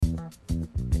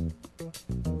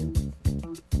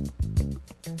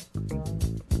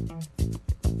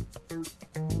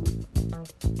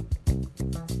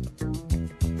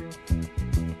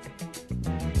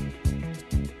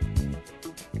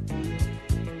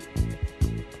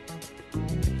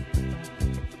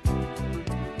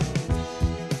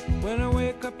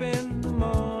up in the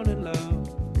morning, love,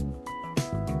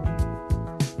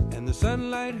 and the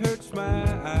sunlight hurts my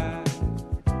eyes,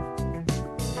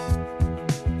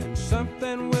 and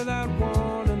something without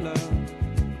warning, love,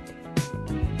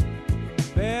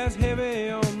 bears heavy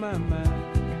on my mind.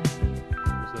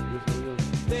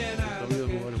 Then I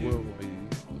look at you.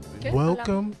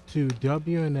 Welcome to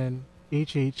WNN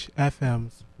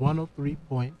HHFM's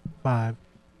 103.5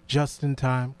 Just in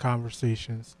Time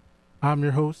Conversations. I'm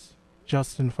your host,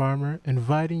 Justin Farmer,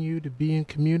 inviting you to be in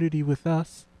community with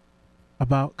us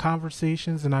about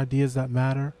conversations and ideas that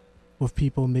matter with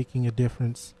people making a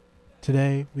difference.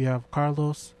 Today, we have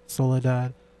Carlos,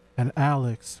 Soledad, and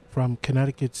Alex from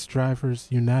Connecticut's Drivers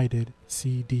United,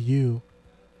 CDU.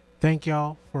 Thank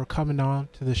y'all for coming on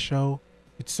to the show.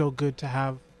 It's so good to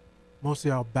have most of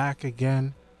y'all back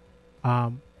again.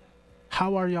 How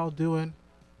are y'all doing?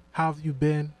 How have you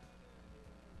been?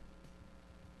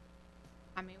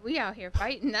 I mean, we out here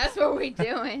fighting. That's what we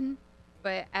doing.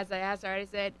 But as I already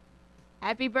said,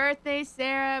 happy birthday,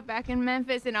 Sarah, back in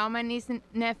Memphis, and all my nieces and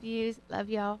nephews. Love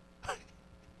y'all.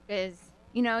 Because,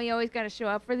 you know, you always got to show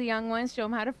up for the young ones, show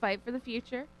them how to fight for the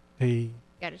future. Hey.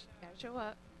 Gotta show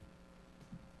up.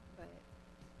 But,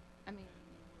 I mean,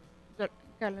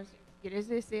 Carlos, ¿quieres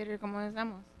decir cómo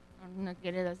estamos? ¿O no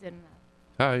quieres decir nada?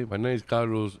 Hi, my name is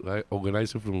Carlos. I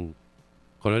organizer from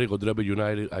Connecticut Drivers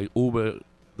United. I Uber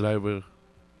driver.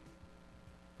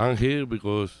 I'm here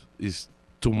because it's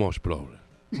too much problem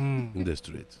in the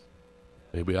streets.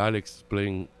 Maybe Alex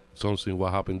explain something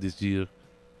what happened this year.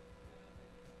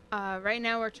 Right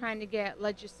now we're trying to get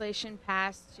legislation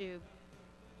passed to,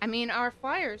 I mean, our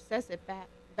flyer says it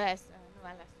best.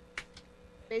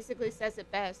 Basically says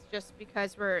it best. Just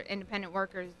because we're independent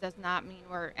workers does not mean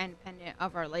we're independent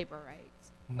of our labor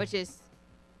rights, which is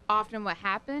often what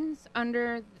happens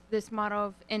under this model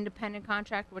of independent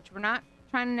contract, which we're not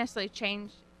trying to necessarily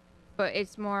change, but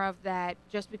it's more of that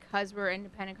just because we're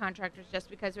independent contractors, just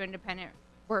because we're independent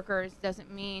workers doesn't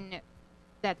mean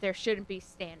that there shouldn't be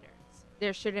standards.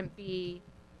 There shouldn't be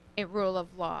a rule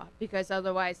of law, because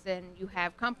otherwise then you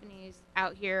have companies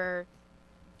out here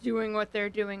doing what they're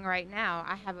doing right now.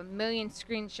 I have a million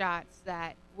screenshots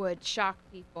that would shock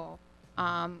people.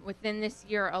 Within this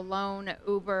year alone,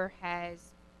 Uber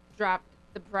has dropped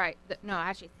the price. No,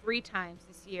 actually 3 times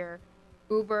this year,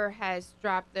 Uber has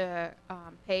dropped the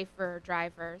pay for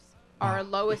drivers. Our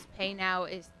lowest pay now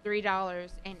is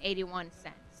 $3.81,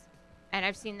 and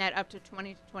I've seen that up to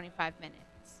 20 to 25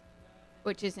 minutes,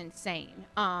 which is insane.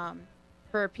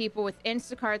 For people with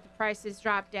Instacart, the prices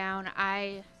dropped down.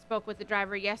 I spoke with the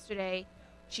driver yesterday.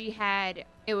 It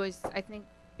was I think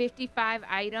 55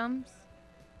 items,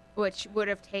 which would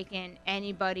have taken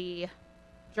anybody,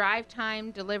 drive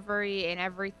time, delivery, and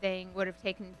everything would have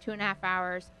taken 2.5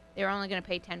 hours. They were only going to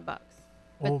pay $10. But,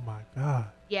 Oh my God.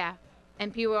 yeah,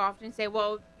 and people often say,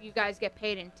 "Well, you guys get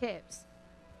paid in tips."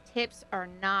 Tips are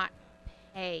not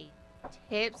paid.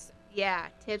 Tips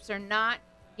are not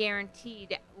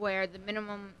guaranteed. Where the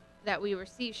minimum that we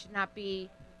receive should not be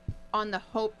on the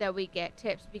hope that we get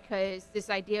tips, because this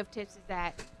idea of tips is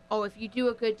that, oh, if you do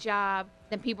a good job,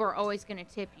 then people are always going to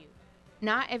tip you.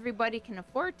 Not everybody can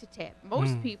afford to tip.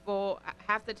 Most people,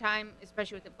 half the time,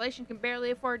 especially with inflation, can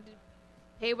barely afford to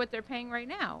pay what they're paying right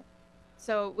now.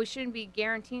 So we shouldn't be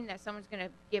guaranteeing that someone's going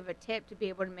to give a tip to be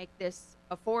able to make this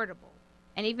affordable.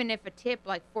 And even if a tip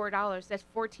like $4, that's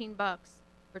 $14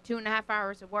 for 2.5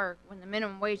 hours of work, when the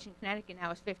minimum wage in Connecticut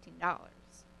now is $15.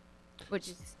 Which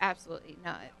is absolutely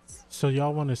nuts. So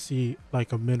y'all want to see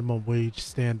like a minimum wage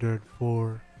standard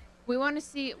for... We want to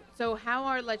see, so how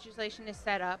our legislation is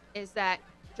set up is that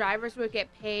drivers would get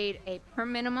paid a per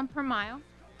minimum per mile,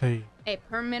 Hey. a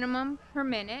per minimum per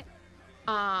minute,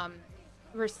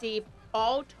 receive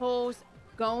all tolls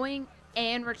going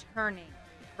and returning.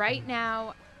 Right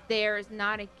now, there is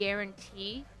not a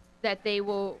guarantee that they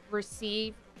will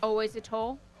receive always a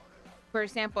toll. For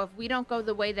example, if we don't go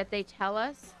the way that they tell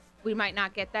us, we might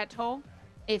not get that toll.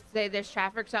 If there's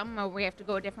traffic or something, or we have to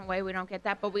go a different way, we don't get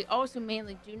that. But we also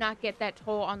mainly do not get that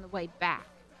toll on the way back.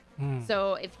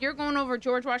 So if you're going over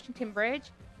George Washington Bridge,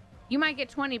 you might get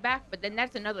 20 back, but then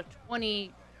that's another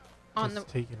 20 on just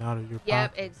taken out of your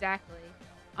Yep, pocket. exactly.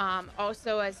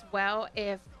 Also, as well,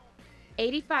 if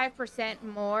 85%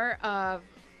 more of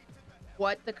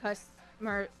what the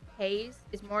customer pays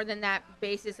is more than that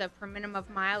basis of per minimum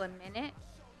mile a minute,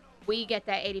 we get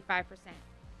that 85%.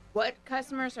 What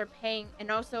customers are paying,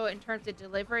 and also in terms of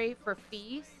delivery for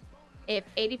fees, if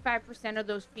 85% of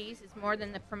those fees is more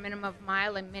than the per minimum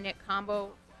mile a minute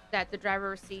combo that the driver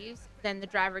receives, then the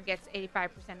driver gets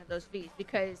 85% of those fees,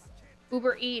 because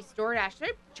Uber Eats, DoorDash, they're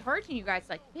charging you guys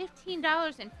like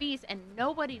 $15 in fees, and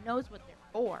nobody knows what they're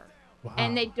 4. Wow.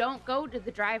 And they don't go to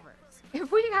the drivers.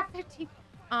 If we got 15,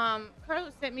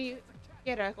 Carlos sent me,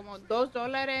 que era como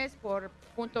 $2 por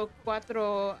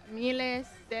 .4 miles,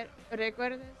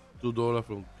 ¿recuerdas? $2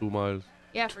 from 2 miles.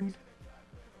 Yeah, for,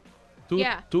 Two,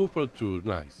 yeah, 2 for 2.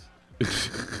 Nice.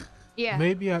 yeah.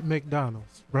 Maybe at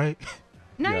McDonald's, right?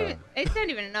 Not Yeah. even, it's not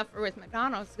even enough for with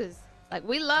McDonald's because, like,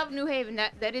 we love New Haven.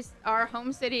 That is our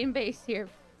home city and base here.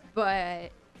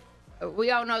 But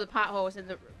we all know the potholes and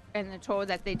the toll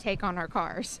that they take on our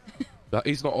cars. That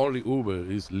it's not only Uber,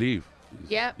 it's Lyft.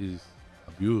 Yep. It's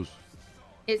abuse.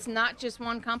 It's not just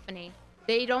one company.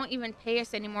 They don't even pay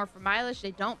us anymore for mileage.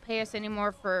 They don't pay us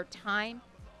anymore for time.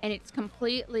 And it's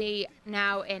completely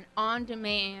now an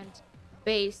on-demand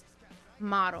based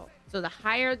model. So the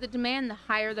higher the demand, the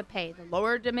higher the pay. The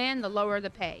lower demand, the lower the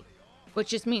pay, which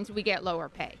just means we get lower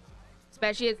pay.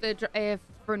 Especially if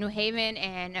for New Haven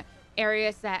and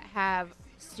areas that have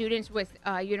students with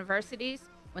universities,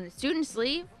 when the students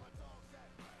leave,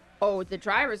 the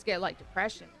drivers get like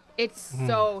depression. It's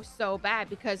so bad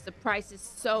because the price is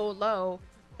so low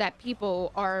that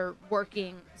people are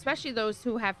working, especially those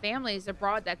who have families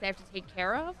abroad that they have to take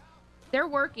care of. They're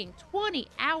working 20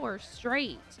 hours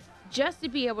straight just to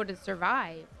be able to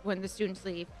survive when the students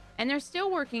leave. And they're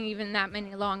still working even that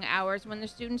many long hours when the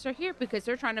students are here because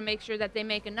they're trying to make sure that they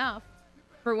make enough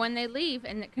for when they leave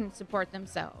and that can support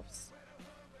themselves.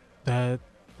 That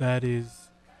is,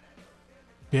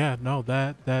 yeah, no,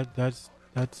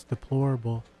 that's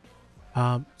deplorable.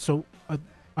 So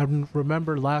I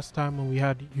remember last time when we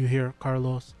had you here,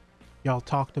 Carlos, y'all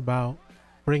talked about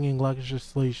bringing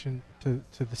legislation to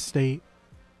the state,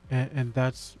 and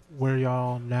that's where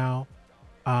y'all now.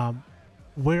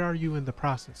 Where are you in the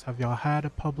process? Have y'all had a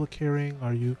public hearing?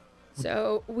 Are you?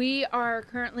 So we are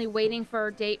currently waiting for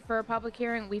a date for a public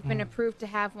hearing. We've been approved to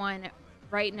have one.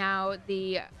 Right now,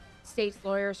 the state's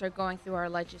lawyers are going through our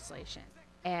legislation,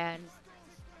 and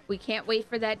we can't wait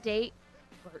for that date.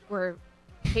 We're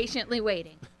patiently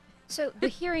waiting. So the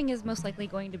hearing is most likely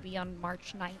going to be on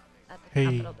March 9th at the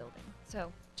Capitol building.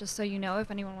 So just so you know,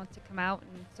 if anyone wants to come out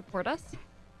and support us.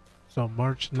 So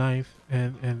March 9th,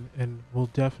 and we'll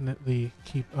definitely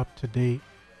keep up to date.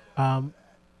 How,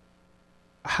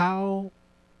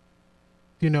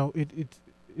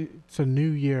 it's a new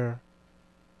year.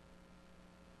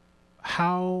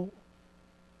 How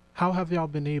have y'all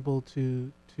been able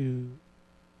to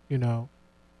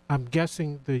I'm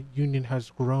guessing the union has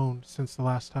grown since the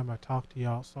last time I talked to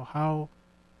y'all. So how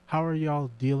are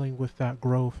y'all dealing with that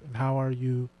growth, and how are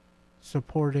you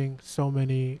supporting so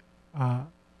many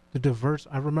the diverse?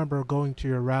 I remember going to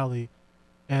your rally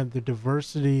and the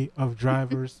diversity of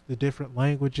drivers, the different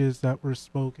languages that were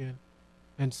spoken.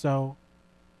 And so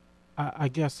I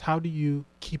guess, how do you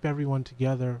keep everyone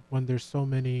together when there's so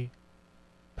many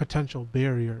potential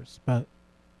barriers? But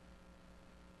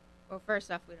Well,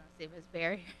 first off, we don't see them as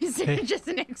barriers. It's just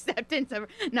an acceptance of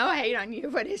no hate on you,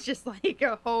 but it's just like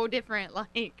a whole different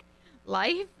like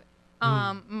life.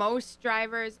 Most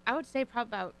drivers, I would say probably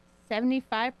about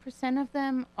 75% of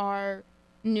them are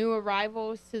new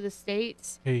arrivals to the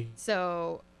States. hey,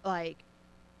 So like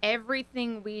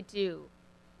everything we do,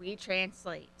 we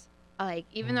translate. Like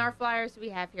even our flyers we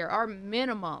have here, our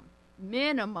minimum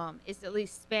is at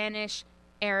least Spanish,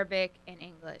 Arabic, and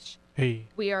English. hey,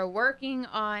 We are working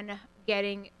on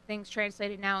getting things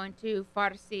translated now into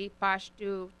Farsi,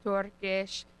 Pashto,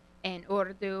 Turkish, and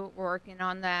Urdu. We're working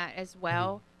on that as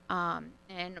well.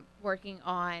 And working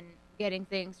on getting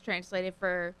things translated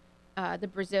for the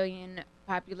Brazilian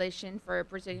population, for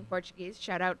Brazilian Portuguese.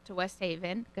 Shout out to West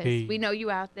Haven, because Hey. we know you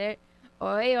out there.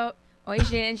 Oi,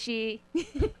 gente.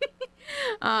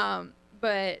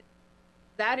 But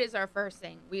that is our first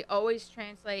thing. We always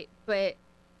translate, but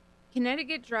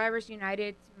Connecticut Drivers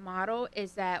United's model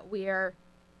is that we are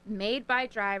made by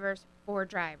drivers for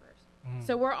drivers.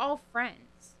 So we're all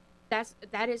friends.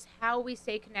 That is how we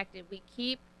stay connected. We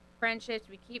keep friendships,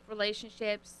 we keep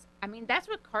relationships. I mean, that's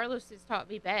what Carlos has taught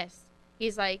me best.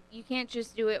 He's like, you can't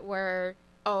just do it where,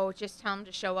 just tell them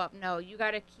to show up. No, you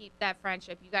got to keep that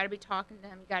friendship. You got to be talking to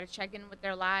them. You got to check in with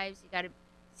their lives. You got to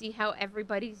see how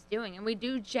everybody's doing. And we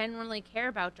do genuinely care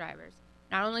about drivers.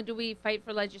 Not only do we fight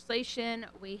for legislation,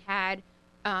 we had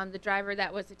the driver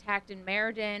that was attacked in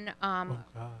Meriden, oh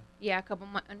God. a couple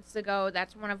months ago.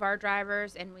 That's one of our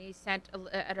drivers, and we sent a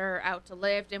letter out to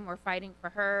Lyft, and we're fighting for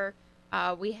her.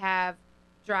 We have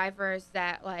drivers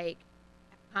that like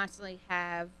constantly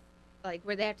have like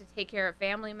where they have to take care of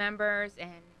family members,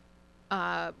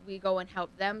 and we go and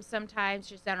help them sometimes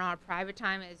just on our private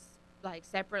time as like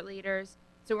separate leaders.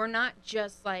 So we're not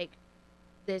just like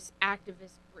this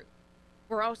activist group.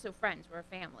 We're also friends. We're a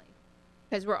family.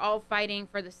 because we're all fighting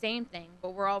for the same thing,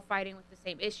 but we're all fighting with the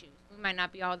same issues. We might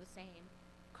not be all the same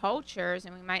cultures,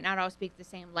 and we might not all speak the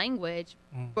same language,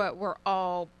 but we're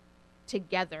all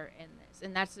together in this,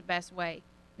 and that's the best way.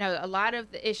 Now, a lot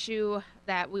of the issue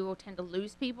that we will tend to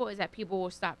lose people is that people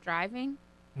will stop driving,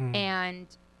 and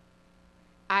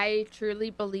I truly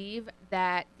believe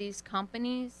that these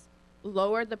companies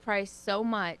lower the price so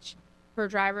much for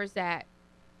drivers that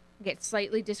get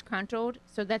slightly disgruntled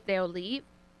so that they'll leave,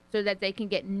 so that they can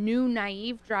get new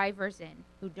naive drivers in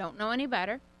who don't know any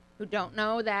better, who don't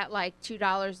know that like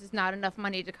 $2 is not enough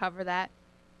money to cover that,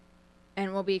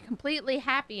 and will be completely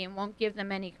happy and won't give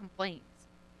them any complaints.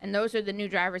 And those are the new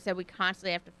drivers that we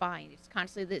constantly have to find. It's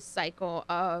constantly this cycle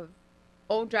of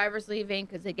old drivers leaving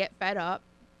because they get fed up,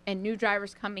 and new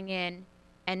drivers coming in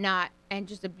and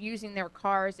just abusing their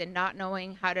cars and not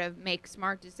knowing how to make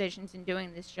smart decisions in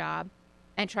doing this job,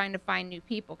 and trying to find new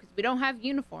people because we don't have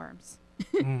uniforms.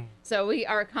 So we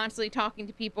are constantly talking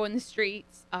to people in the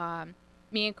streets.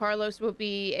 Me and Carlos will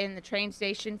be in the train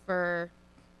station for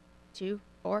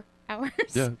 2-4 hours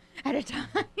at a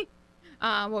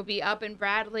time. We'll be up in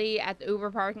Bradley at the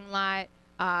Uber parking lot.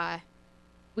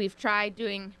 We've tried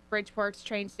doing Bridgeport's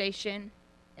train station.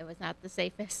 It was not the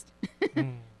safest.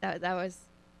 That was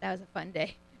a fun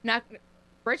day. Not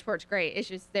Bridgeport's great. It's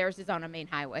just theirs is on a main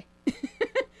highway.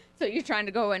 So you're trying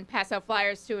to go and pass out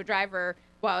flyers to a driver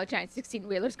while a giant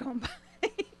 16-wheeler's going by.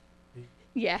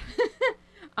 Yeah.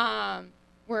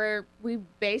 Where we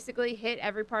basically hit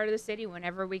every part of the city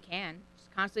whenever we can.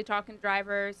 Just constantly talking to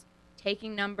drivers,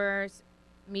 taking numbers,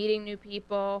 meeting new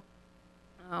people.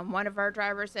 One of our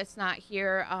drivers that's not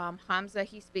here, Hamza,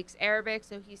 he speaks Arabic,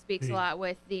 so he speaks a lot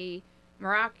with the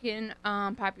Moroccan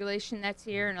population that's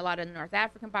here and a lot of the North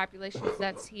African populations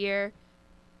that's here.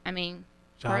 I mean...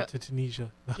 Shout out to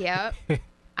Tunisia. Yep.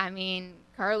 I mean,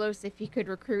 Carlos, if he could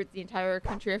recruit the entire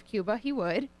country of Cuba, he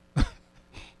would.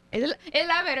 Es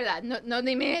la verdad. No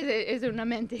dime es una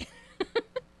mente.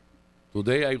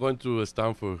 Today I went to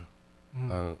Stanford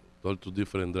and talked to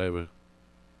different drivers.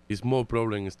 It's more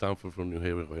problem in Stanford from New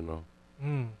Haven right now.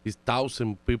 It's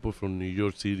 1,000 people from New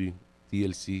York City,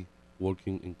 TLC,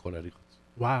 working in Connecticut.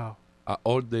 Wow.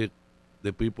 All the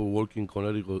people working in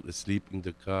Connecticut sleep in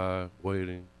the car,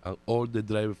 waiting. And all the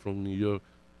drivers from New York,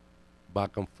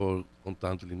 back and forth,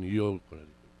 constantly, New York,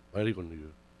 Connecticut,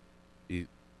 New York.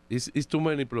 It's too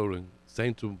many problems.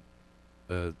 Same to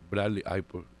Bradley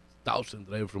Hyper, 1,000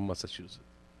 drivers from Massachusetts.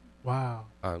 Wow.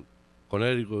 And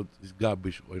Connecticut is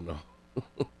garbage right now.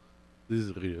 This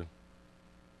is real.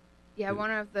 Yeah,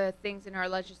 one of the things in our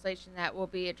legislation that we'll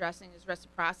be addressing is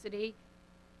reciprocity.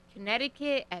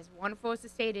 Connecticut, as wonderful as the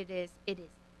state it is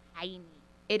tiny.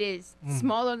 It is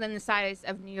smaller than the size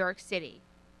of New York City.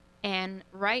 And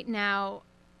right now,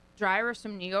 drivers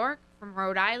from New York, from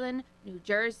Rhode Island, New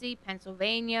Jersey,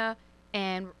 Pennsylvania,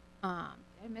 and did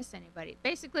I miss anybody?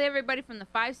 Basically, everybody from the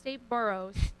 5 state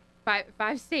boroughs,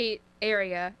 five state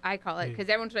area, I call it, because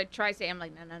everyone's like tri-state. I'm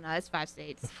like, no, that's 5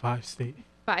 states. The 5 state.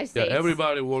 5 states. Yeah,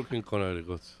 everybody working in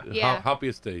Connecticut. Yeah. Happy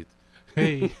state.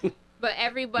 Hey. But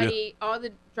everybody, all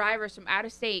the drivers from out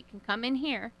of state can come in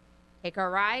here, take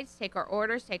our rides, take our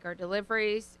orders, take our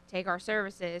deliveries, take our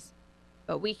services,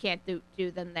 but we can't do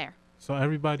them there. So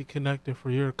everybody connected for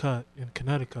your cut in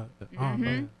Connecticut. Oh,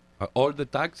 man. All the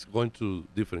tax going to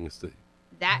different state.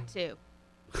 That too.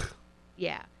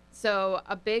 Yeah. So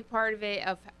a big part of it,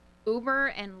 of Uber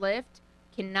and Lyft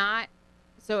cannot.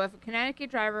 So if a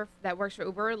Connecticut driver that works for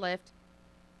Uber or Lyft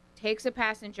takes a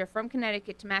passenger from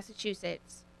Connecticut to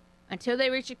Massachusetts, until they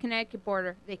reach the Connecticut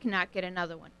border, they cannot get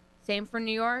another one. Same for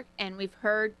New York, and we've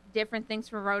heard different things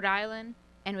from Rhode Island,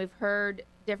 and we've heard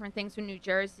different things from New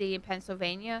Jersey and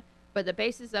Pennsylvania. But the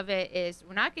basis of it is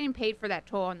we're not getting paid for that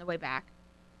toll on the way back.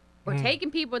 We're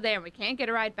taking people there, and we can't get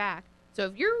a ride back. So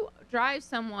if you drive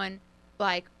someone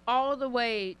like all the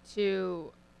way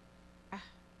to,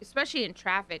 especially in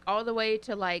traffic, all the way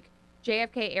to like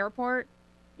JFK Airport,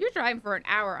 you're driving for an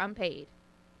hour unpaid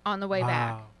on the way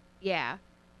back. Yeah.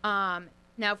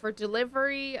 Now for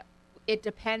delivery, it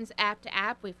depends app to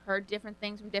app. We've heard different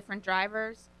things from different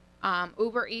drivers.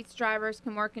 Uber Eats drivers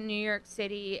can work in New York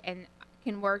City and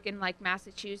can work in like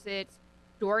Massachusetts.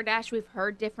 DoorDash, we've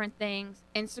heard different things.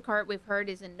 Instacart, we've heard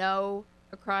is a no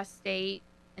across state.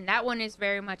 And that one is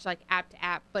very much like app to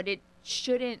app, but it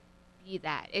shouldn't be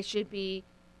that. It should be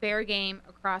fair game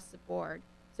across the board.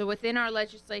 So within our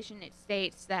legislation, it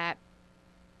states that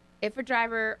if a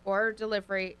driver or a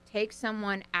delivery takes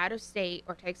someone out of state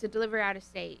or takes a delivery out of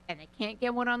state and they can't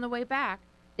get one on the way back,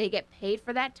 they get paid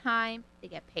for that time, they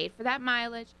get paid for that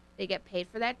mileage, they get paid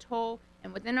for that toll.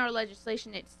 And within our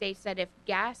legislation, it states that if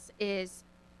gas is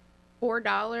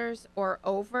 $4 or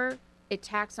over, it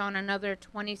tacks on another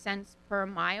 20 cents per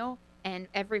mile, and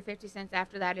every 50 cents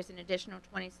after that is an additional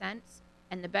 20 cents.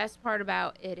 And the best part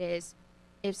about it is,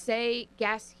 if say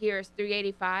gas here is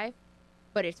 3.85,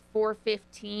 but it's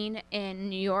 4.15 in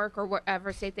New York or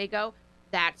wherever state they go,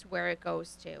 that's where it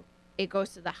goes to. It goes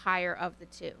to the higher of the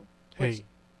two. Which, Hey.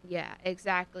 yeah,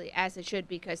 exactly, as it should,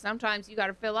 because sometimes you got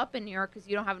to fill up in New York because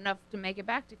you don't have enough to make it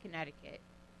back to Connecticut.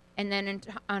 And then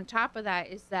on top of that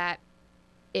is that,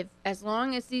 if as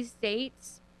long as these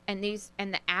states and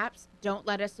the apps don't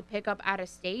let us to pick up out of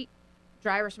state,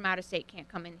 drivers from out of state can't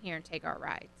come in here and take our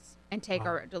rides and take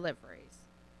our deliveries.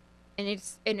 And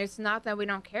it's not that we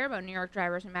don't care about New York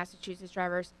drivers and Massachusetts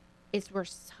drivers. It's we're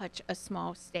such a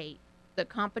small state. The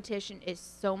competition is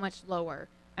so much lower.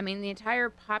 I mean, the entire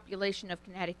population of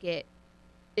Connecticut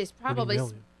is probably 3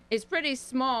 million. is pretty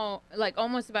small, like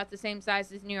almost about the same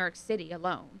size as New York City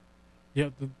alone. Yeah,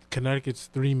 Connecticut's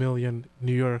 3 million.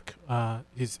 New York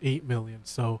is 8 million.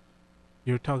 So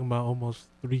you're talking about almost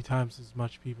 3 times as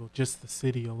much people, just the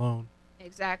city alone.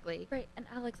 Exactly. Right, and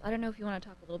Alex, I don't know if you want to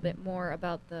talk a little bit more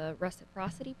about the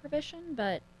reciprocity provision,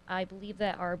 but I believe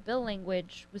that our bill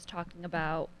language was talking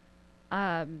about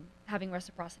having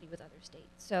reciprocity with other states.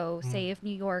 So, say if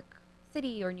New York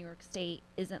City or New York State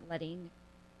isn't letting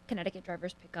Connecticut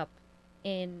drivers pick up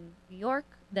in New York,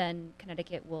 then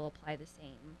Connecticut will apply the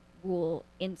same rule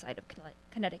inside of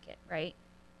Connecticut, right?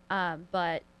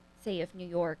 But say if New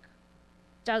York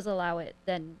does allow it,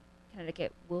 then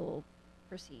Connecticut will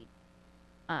proceed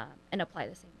and apply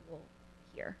the same rule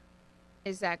here.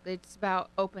 Exactly. It's about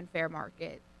open fair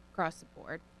market across the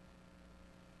board.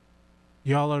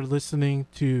 Y'all are listening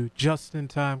to Just in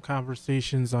Time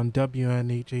Conversations on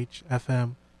WNHH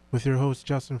FM with your host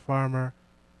Justin Farmer,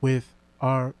 with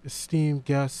our esteemed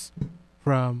guests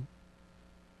from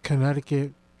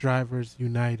Connecticut Drivers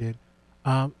United.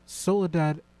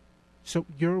 Soledad, so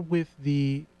you're with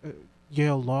the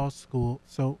Yale Law School.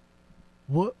 So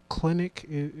what clinic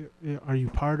are you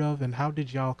part of, and how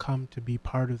did y'all come to be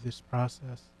part of this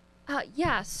process?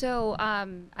 Yeah, so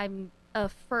I'm a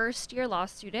first-year law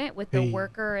student with the Hey.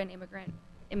 Worker and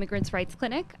Immigrants' Rights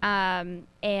Clinic, and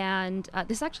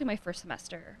this is actually my first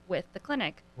semester with the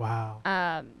clinic.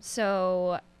 Wow.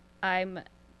 So I'm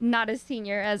not as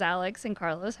senior as Alex and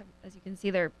Carlos. As you can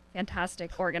see, they're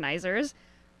fantastic organizers.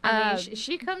 I mean,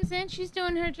 she comes in, she's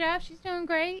doing her job, she's doing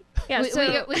great. Yeah,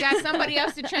 so we got somebody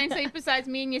else to translate besides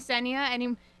me and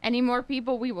Yesenia. Any more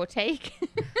people we will take.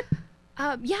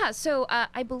 yeah, so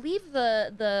I believe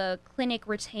the clinic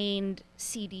retained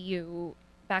CDU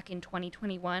back in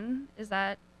 2021. Is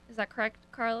that correct,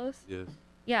 Carlos? Yes.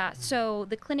 Yeah, so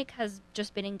the clinic has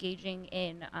just been engaging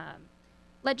in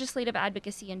legislative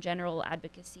advocacy and general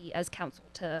advocacy as counsel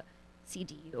to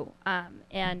CDU,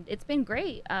 and it's been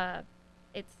great.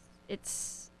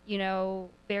 It's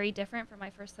very different from my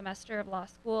first semester of law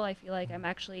school. I feel like I'm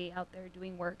actually out there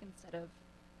doing work instead of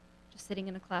just sitting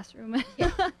in a classroom.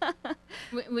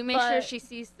 we make sure she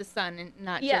sees the sun and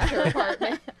not just her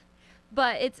apartment.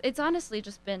 But it's honestly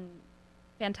just been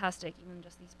fantastic, even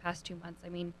just these past 2 months. I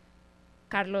mean,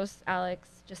 Carlos, Alex,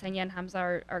 Yesenia, and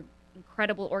Hamza are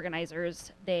incredible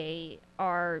organizers. They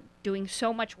are doing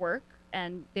so much work,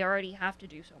 and they already have to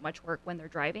do so much work when they're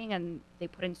driving, and they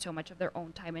put in so much of their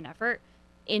own time and effort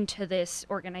into this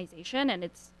organization, and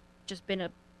it's just been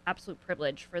an absolute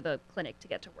privilege for the clinic to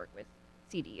get to work with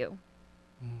CDU.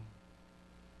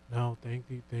 No, thank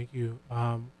you.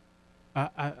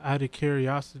 Out of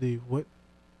curiosity, what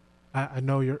I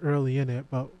know you're early in it,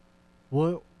 but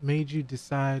what made you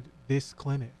decide this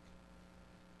clinic?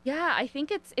 Yeah, I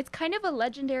think it's kind of a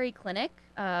legendary clinic.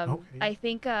 Okay. I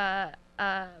think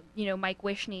Mike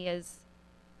Wishney is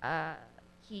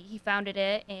he founded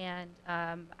it, and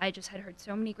I just had heard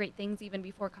so many great things even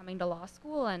before coming to law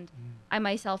school. And I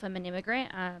myself am an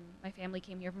immigrant. My family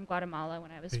came here from Guatemala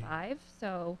when I was 5,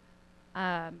 so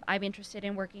I'm interested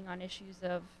in working on issues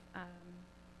of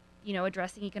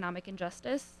addressing economic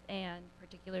injustice, and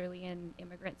particularly in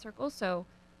immigrant circles. So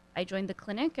I joined the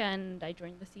clinic and I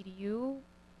joined the CDU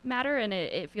matter, and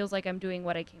it feels like I'm doing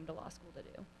what I came to law school to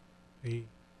do. Hey,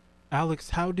 Alex,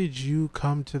 how did you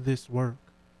come to this work?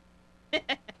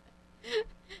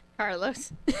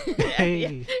 Carlos.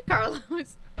 Hey.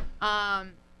 Carlos.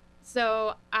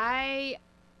 So I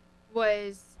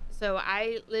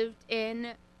lived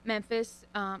in Memphis.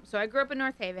 So I grew up in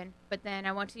North Haven, but then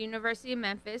I went to the University of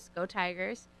Memphis. Go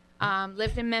Tigers.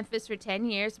 Lived in Memphis for 10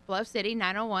 years. Bluff City,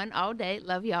 901 all day.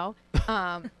 Love y'all.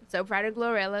 So proud of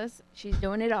Glorellas. She's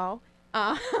doing it all.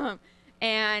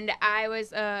 And I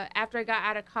was, after I got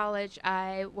out of college,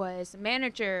 I was a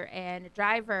manager and a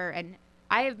driver, and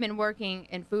I have been working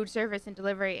in food service and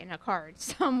delivery in a car in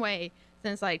some way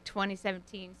since like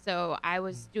 2017. So I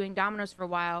was doing Domino's for a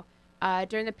while.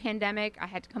 During the pandemic, I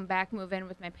had to come back, move in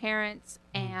with my parents,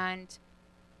 and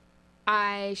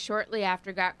I shortly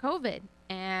after got COVID.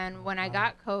 And when I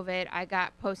got COVID, I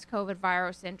got post-COVID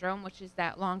viral syndrome, which is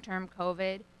that long-term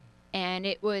COVID. And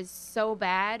it was so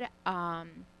bad.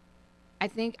 I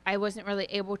think I wasn't really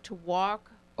able to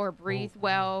walk or breathe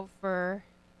well for,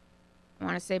 I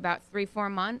want to say, about 3-4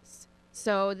 months.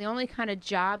 So the only kind of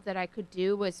job that I could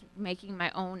do was making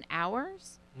my own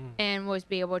hours and was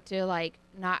be able to like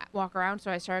not walk around.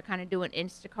 So I started kind of doing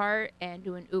Instacart and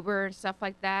doing Uber and stuff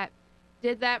like that.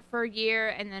 Did that for a year,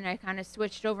 and then I kind of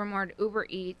switched over more to Uber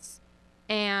Eats.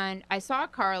 And I saw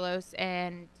Carlos,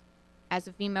 and as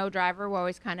a female driver, we're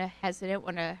always kind of hesitant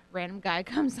when a random guy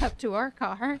comes up to our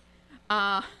car.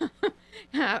 At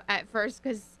first,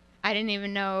 because I didn't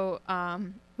even know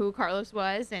who Carlos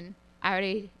was, and I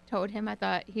already told him I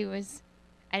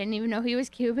didn't even know he was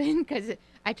Cuban, because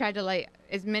I tried to like,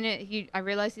 I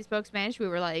realized he spoke Spanish, we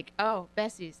were like, oh,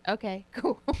 besties, okay,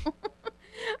 cool.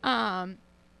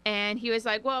 And he was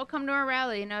like, well, come to our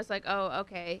rally, and I was like, oh,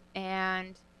 okay.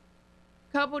 And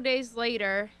a couple days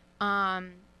later,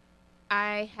 I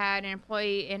had an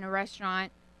employee in a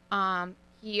restaurant.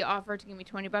 He offered to give me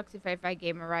 $20 if I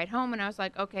gave him a ride home, and I was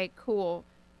like, okay, cool.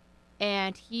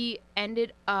 And he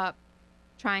ended up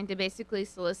trying to basically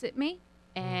solicit me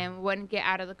and wouldn't get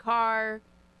out of the car.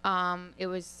 It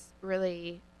was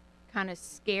really kind of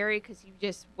scary because he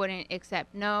just wouldn't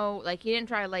accept no. Like, he didn't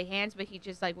try to lay hands, but he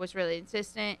just like was really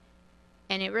insistent.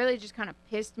 And it really just kind of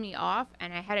pissed me off,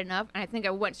 and I had enough. And I think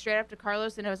I went straight up to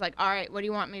Carlos, and I was like, all right, what do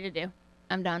you want me to do?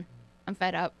 I'm done. I'm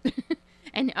fed up.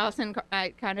 And all of a sudden,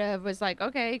 I kind of was like,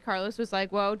 okay. Carlos was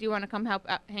like, well, do you want to come help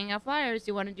hang out flyers?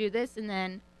 Do you want to do this? And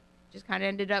then just kind of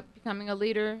ended up becoming a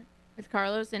leader with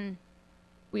Carlos. And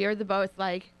we are both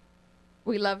like,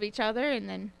 we love each other, and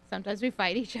then sometimes we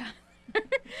fight each other.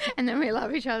 And then we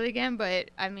love each other again.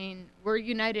 But, I mean, we're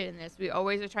united in this. We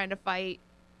always are trying to fight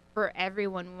for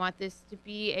everyone. We want this to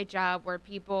be a job where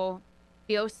people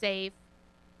feel safe,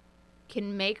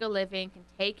 can make a living, can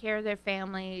take care of their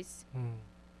families,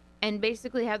 and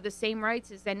basically have the same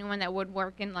rights as anyone that would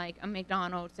work in like a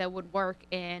McDonald's, that would work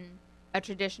in a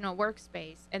traditional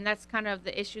workspace. And that's kind of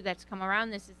the issue that's come around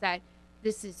this, is that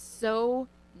this is so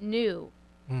new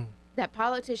that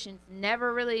politicians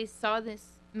never really saw this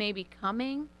maybe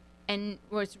coming and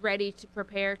was ready to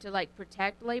prepare to like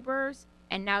protect laborers.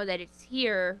 And now that it's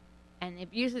here and the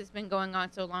abuse has been going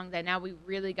on so long, that now we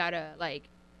really gotta like,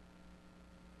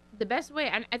 the best way,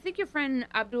 and I think your friend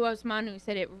Abdul Osmanu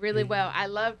said it really well. I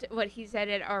loved what he said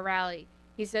at our rally.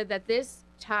 He said that this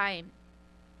time,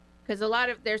 because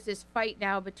there's this fight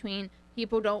now between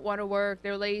people don't want to work,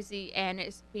 they're lazy, and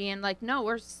it's being like, no,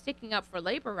 we're sticking up for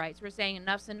labor rights. We're saying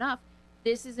enough's enough.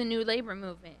 This is a new labor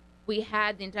movement. We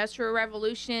had the Industrial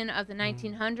Revolution of the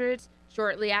 1900s.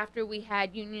 Shortly after, we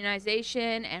had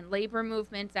unionization and labor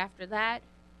movements after that.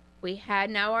 We had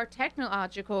now our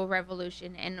technological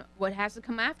revolution, and what has to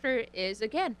come after is,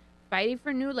 again, fighting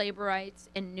for new labor rights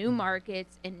and new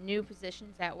markets and new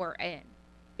positions that we're in.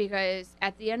 Because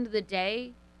at the end of the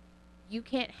day, you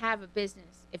can't have a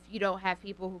business if you don't have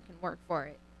people who can work for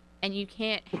it. And you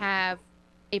can't have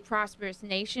a prosperous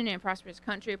nation and a prosperous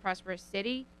country, a prosperous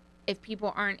city, if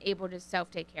people aren't able to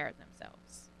self-take care of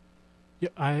themselves.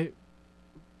 Yeah,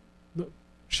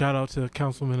 shout out to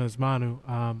Councilman Asmanu.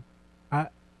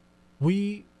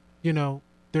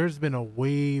 There's been a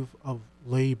wave of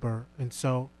labor, and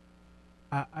so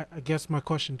I guess my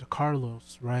question to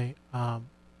Carlos, right?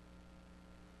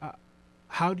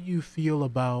 How do you feel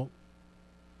about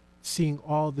seeing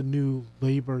all the new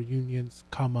labor unions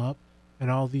come up,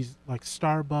 and all these like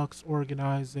Starbucks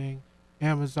organizing,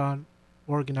 Amazon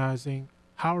organizing?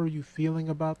 How are you feeling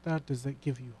about that? Does it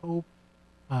give you hope?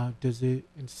 Does it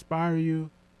inspire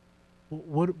you?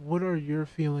 What are your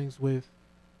feelings with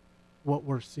what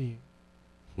we're seeing?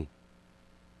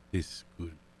 It's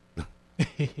good.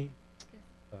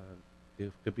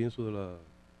 ¿Qué pienso de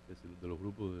los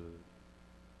grupos de...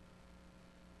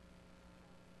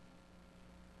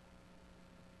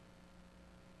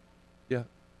 Yeah,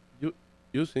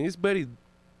 you think it's very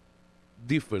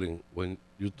different when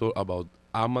you talk about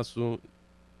Amazon,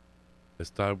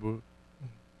 Starbucks,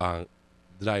 and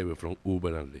driver from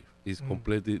Uber and Lyft. It's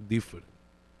completely different.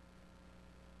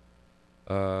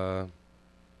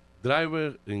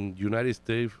 Driver in United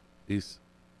States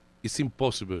it's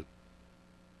impossible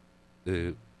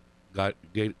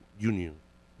get union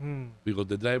because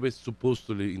the driver is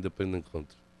supposedly independent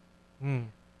country.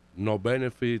 No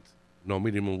benefit, no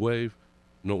minimum wage,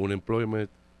 no unemployment.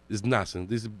 It's nothing.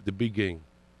 This is the big game.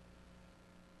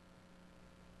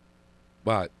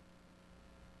 But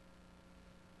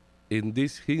in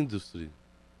this industry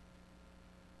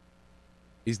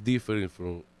is different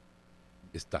from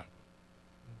Starbucks.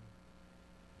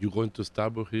 You go into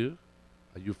Starbucks here,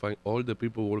 and you find all the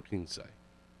people working inside.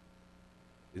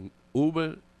 In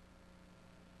Uber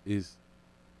is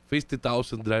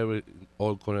 50,000 drivers in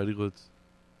all Connecticut.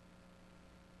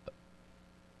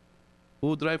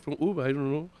 Who drive from Uber? I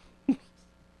don't know.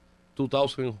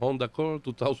 2,000 Honda Accord,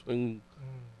 2,000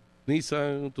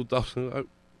 Nissan, 2,000. Not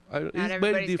It's very everybody's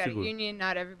got a difficult. union.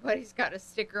 Not everybody's got a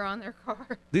sticker on their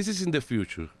car. This is in the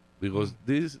future because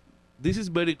this is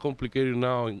very complicated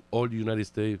now in all the United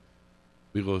States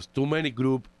because too many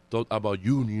groups talk about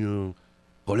union,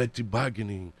 collective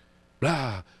bargaining,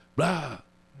 blah blah.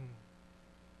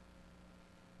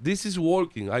 This is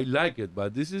working. I like it,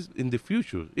 but this is in the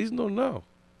future. It's not now.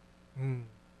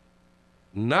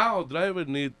 Now drivers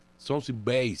need something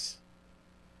base,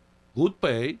 good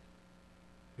pay,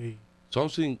 Hey.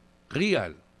 something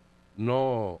real,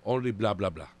 no only blah blah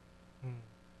blah.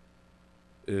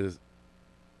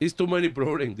 It's too many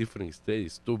problems in different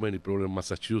states. Too many problems in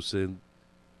Massachusetts,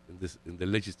 in the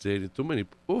legislature. Too many.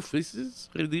 Oof, this is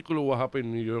ridiculous what happened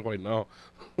in New York right now.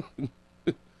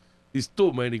 It's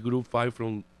too many group fight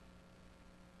from.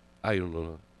 I don't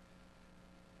know.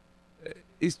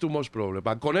 It's too much problem.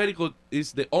 But Connecticut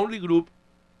is the only group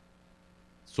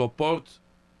support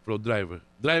for driver.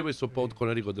 Drivers support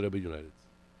Connecticut Driver United.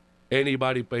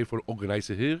 Anybody pay for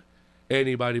organizer here.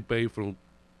 Anybody pay from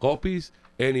copies.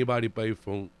 Anybody pay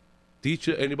from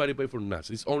teacher. Anybody pay for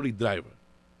NAS. It's only driver.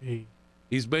 Hey.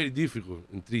 It's very difficult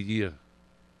in 3 years,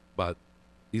 but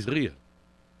it's real.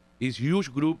 It's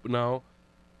huge group now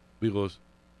because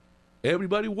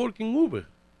everybody working Uber.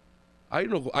 I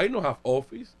don't have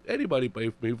office. Anybody pay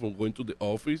for me from going to the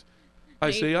office.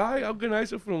 I say, I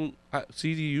organize it from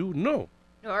CDU. No.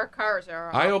 No, our cars are.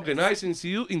 Our I office. organize in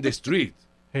CDU in the street.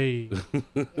 Hey.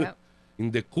 Yep. In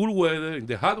the cool weather, in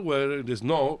the hot weather, in the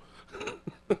snow.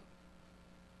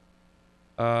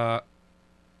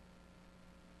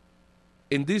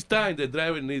 In this time, the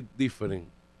driver need different.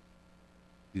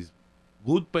 Is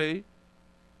good pay,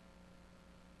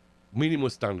 minimum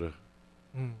standard.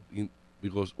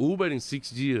 Because Uber in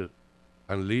 6 years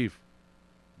and Lyft,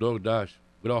 DoorDash,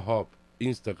 Grubhub,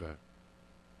 Instacart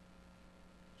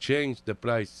changed the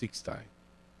price 6 times.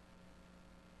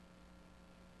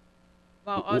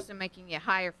 While also making it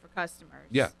higher for customers.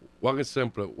 Yeah, one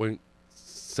example. When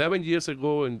 7 years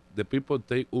ago, when the people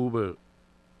take Uber,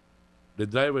 the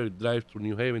driver drives to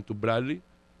New Haven to Bradley,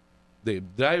 the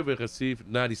driver received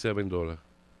 $97.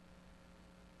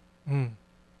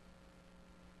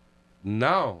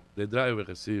 Now the driver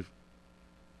receives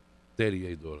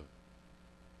 $38.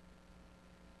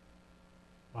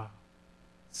 Wow.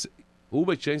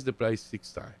 Uber changed the price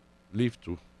 6 times. Lyft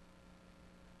too.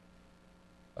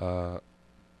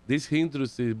 This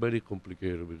industry is very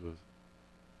complicated because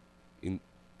in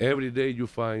every day you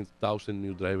find 1,000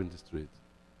 new drivers in the street.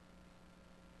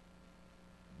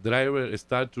 Driver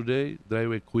start today,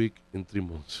 driver quick in 3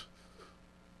 months.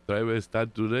 Driver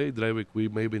start today, driver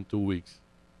quick maybe in 2 weeks.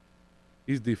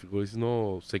 It's difficult. It's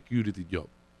no security job.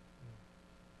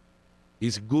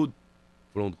 It's good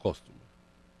from customer.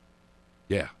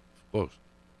 Yeah, of course.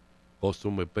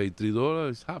 Customer pay $3,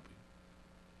 is happy.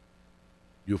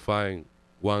 You find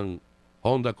one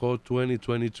Honda Accord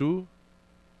 2022,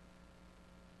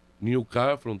 new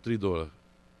car from $3.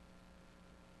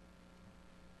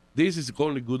 This is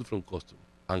only good from customer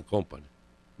and company,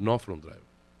 not from driver.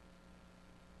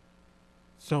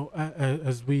 So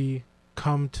as we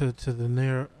come to the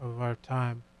near of our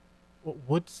time,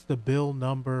 what's the bill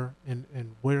number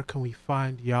and where can we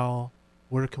find y'all?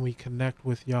 Where can we connect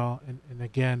with y'all? And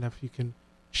again, if you can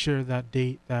share that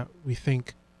date that we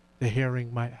think the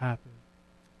hearing might happen.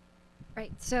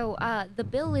 Right. So the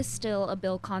bill is still a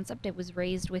bill concept. It was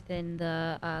raised within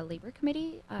the Labor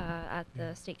Committee at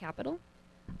the state capitol.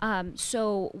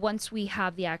 So once we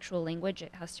have the actual language,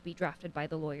 it has to be drafted by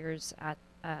the lawyers at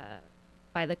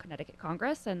by the Connecticut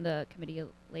Congress and the Committee of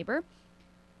Labor.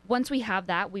 Once we have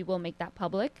that, we will make that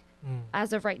public.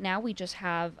 As of right now, we just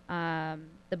have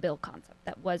the bill concept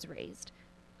that was raised.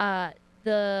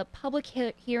 The public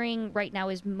hearing right now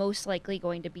is most likely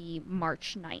going to be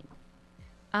March 9th.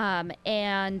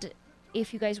 And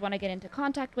if you guys want to get into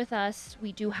contact with us,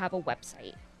 we do have a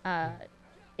website.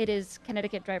 It is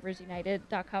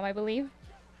ConnecticutDriversUnited.com, I believe.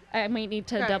 I might need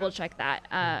to double check that.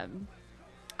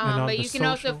 But you can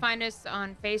also find us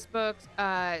on Facebook,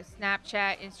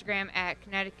 Snapchat, Instagram at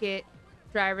Connecticut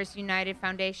Drivers United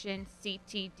Foundation,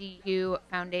 CTDU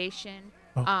Foundation.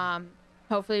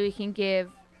 Hopefully we can give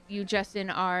you, Justin,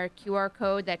 our QR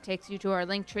code that takes you to our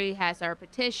link tree has our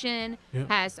petition, Yep.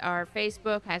 has our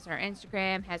Facebook, has our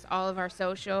Instagram, has all of our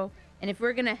social. And if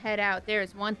we're going to head out, there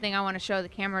is one thing I want to show the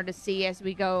camera to see as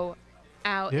we go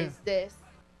out Yeah. is this.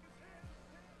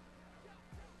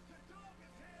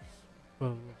 Put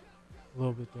a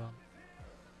little bit down.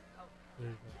 There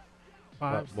you go.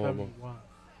 More. 571. Wow.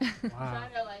 Try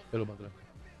to, like, Hello, Matra.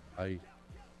 Ahí.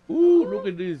 Look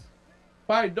at this.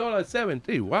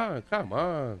 $5.71. Come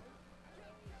on.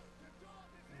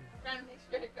 trying to make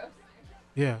sure it goes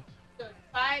there. Yeah. So it's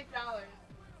 $5.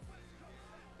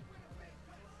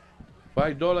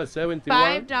 $5.71.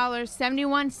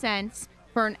 $5.71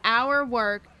 for an hour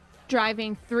work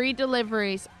driving 3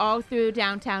 deliveries all through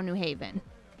downtown New Haven.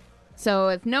 So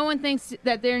if no one thinks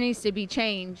that there needs to be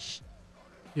change,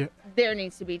 Yeah. there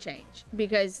needs to be change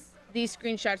because these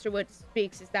screenshots are what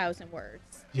speaks 1,000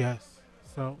 words. Yes.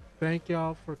 So thank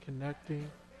y'all for connecting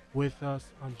with us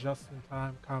on Just in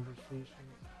Time Conversations.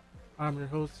 I'm your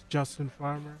host, Justin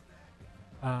Farmer.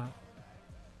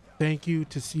 Thank you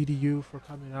to CDU for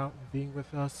coming out and being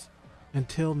with us.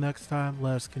 Until next time,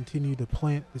 let us continue to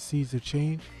plant the seeds of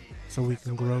change so we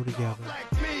can grow together.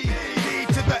 Like me, D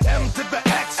to the M to the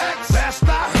X. Last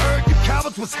I heard, you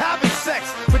cowards was having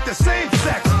sex with the same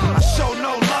sex. I show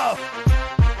no